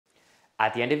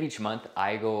At the end of each month,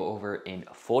 I go over in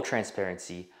full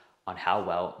transparency on how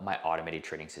well my automated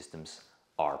trading systems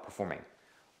are performing.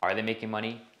 Are they making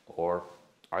money or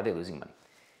are they losing money?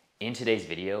 In today's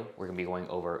video, we're going to be going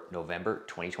over November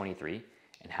 2023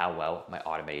 and how well my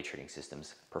automated trading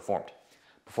systems performed.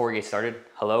 Before we get started,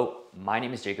 hello, my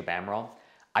name is Jacob Amaral.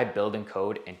 I build and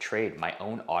code and trade my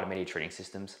own automated trading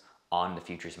systems on the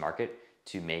futures market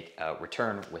to make a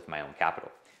return with my own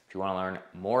capital. If you want to learn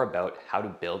more about how to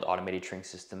build automated trading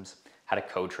systems, how to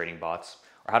code trading bots,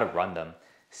 or how to run them,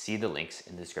 see the links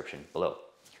in the description below.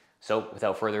 So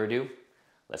without further ado,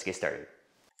 let's get started.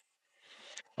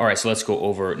 All right, so let's go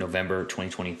over November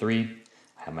 2023.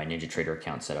 I have my NinjaTrader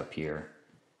account set up here.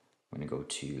 I'm going to go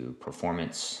to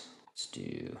performance. Let's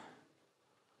do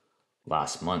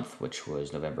last month, which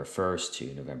was November 1st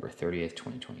to November 30th,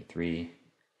 2023.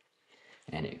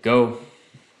 And hit go.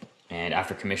 And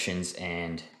after commissions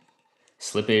and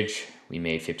slippage, we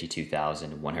made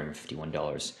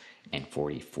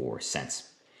 $52,151.44.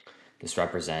 This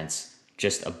represents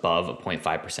just above a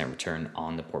 0.5% return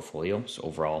on the portfolio. So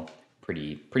overall,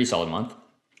 pretty solid month.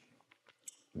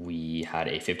 We had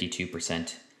a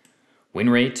 52% win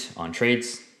rate on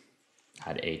trades,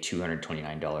 had a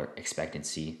 $229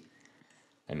 expectancy.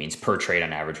 That means per trade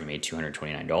on average, we made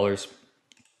 $229.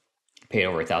 Paid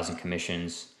over 1,000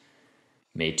 commissions,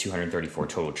 made 234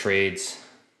 total trades.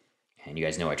 And you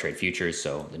guys know I trade futures,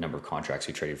 so the number of contracts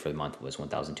we traded for the month was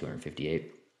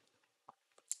 1,258.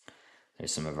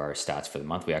 There's some of our stats for the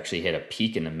month. We actually hit a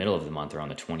peak in the middle of the month around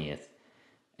the 20th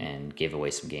and gave away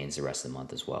some gains the rest of the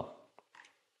month as well.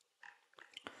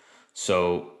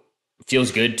 So it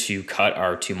feels good to cut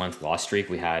our 2-month loss streak.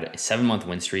 We had a 7-month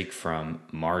win streak from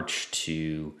March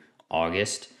to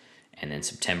August, and then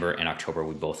September and October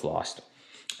we both lost.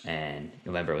 And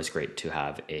November was great to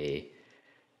have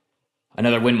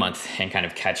another win month and kind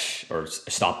of catch or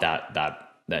stop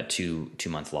that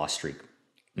two-month loss streak.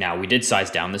 Now we did size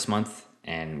down this month,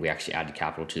 and we actually added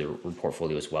capital to the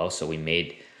portfolio as well. So we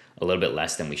made a little bit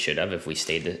less than we should have if we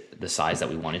stayed the size that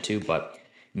we wanted to. But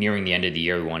nearing the end of the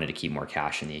year, we wanted to keep more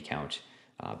cash in the account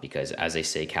because, as they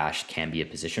say, cash can be a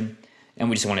position, and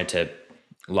we just wanted to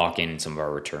lock in some of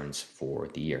our returns for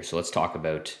the year. So let's talk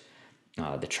about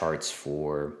the charts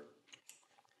for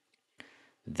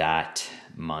that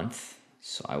month.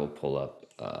 So I will pull up,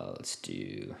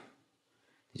 these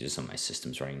are some of my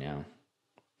systems running now.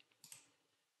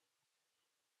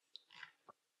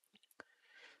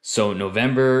 So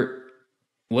November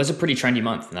was a pretty trendy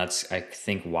month, and that's, I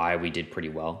think, why we did pretty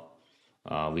well.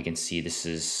 We can see this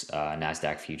is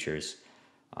NASDAQ futures.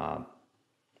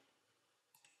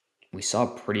 We saw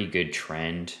a pretty good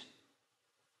trend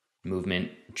movement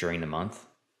during the month.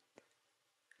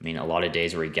 I mean, a lot of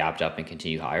days where we gapped up and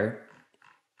continued higher.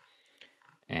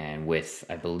 And with,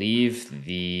 I believe,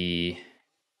 the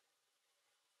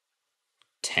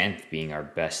 10th being our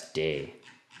best day.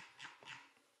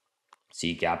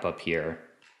 See gap up here.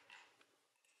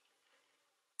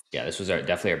 Yeah, this was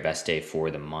definitely our best day for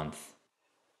the month.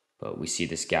 But we see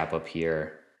this gap up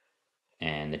here,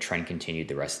 and the trend continued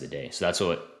the rest of the day. So that's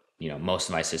what, most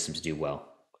of my systems do well,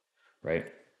 right?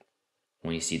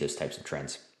 When you see those types of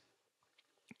trends.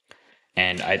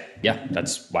 And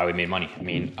that's why we made money. I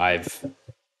mean, I've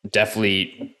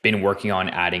definitely been working on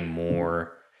adding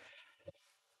more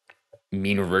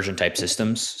mean reversion type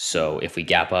systems. So if we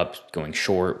gap up, going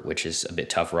short, which is a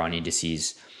bit tougher on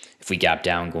indices. If we gap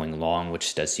down, going long,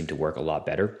 which does seem to work a lot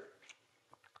better.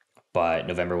 But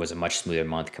November was a much smoother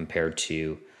month compared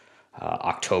to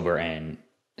October and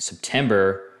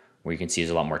September, where you can see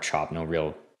there's a lot more chop, no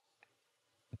real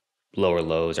lower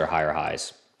lows or higher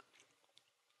highs.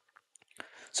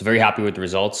 So very happy with the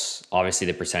results. Obviously,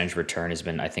 the percentage return has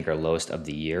been, I think, our lowest of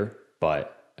the year,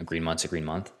 but a green month's a green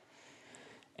month.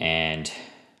 And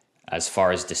as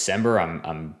far as December,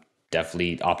 I'm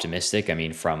definitely optimistic. I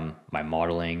mean, from my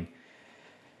modeling,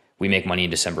 we make money in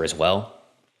December as well.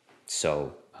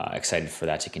 So excited for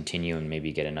that to continue and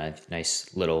maybe get a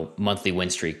nice little monthly win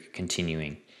streak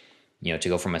continuing. To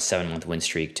go from a 7-month win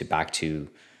streak to back to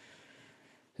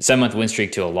a 7-month win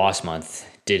streak to a loss month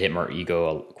did hit my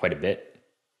ego quite a bit.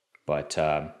 But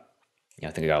I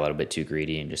think I got a little bit too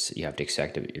greedy, and just you have to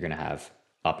expect that you're going to have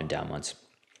up and down months.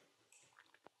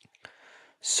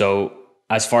 So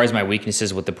as far as my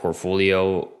weaknesses with the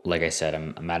portfolio, like I said,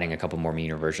 I'm adding a couple more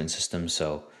mean reversion systems.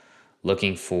 So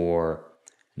looking for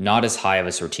not as high of a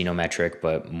Sortino metric,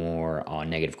 but more on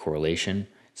negative correlation,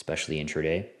 especially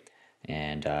intraday.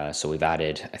 And so we've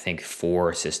added, I think,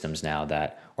 4 systems now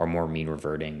that are more mean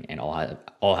reverting and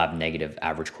all have negative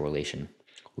average correlation,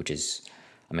 which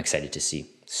I'm excited to see.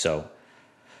 So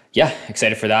yeah,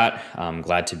 excited for that. I'm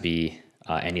glad to be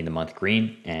ending the month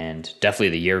green, and definitely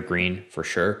the year green for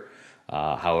sure.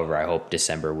 However, I hope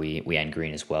December we end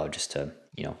green as well, just to,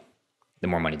 the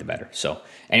more money the better. So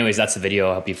anyways, that's the video.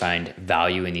 I hope you find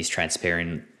value in these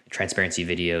transparency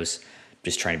videos.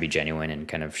 Just trying to be genuine and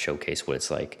kind of showcase what it's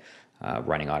like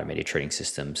running automated trading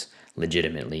systems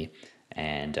legitimately,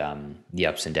 and the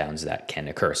ups and downs that can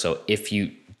occur. So if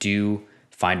you do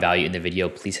find value in the video,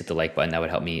 please hit the like button. That would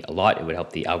help me a lot. It would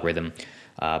help the algorithm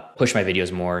push my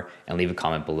videos more, and leave a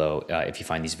comment below if you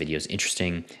find these videos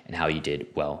interesting and how you did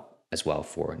well as well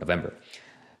for November.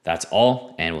 That's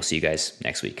all, and we'll see you guys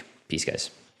next week. Peace,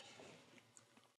 guys.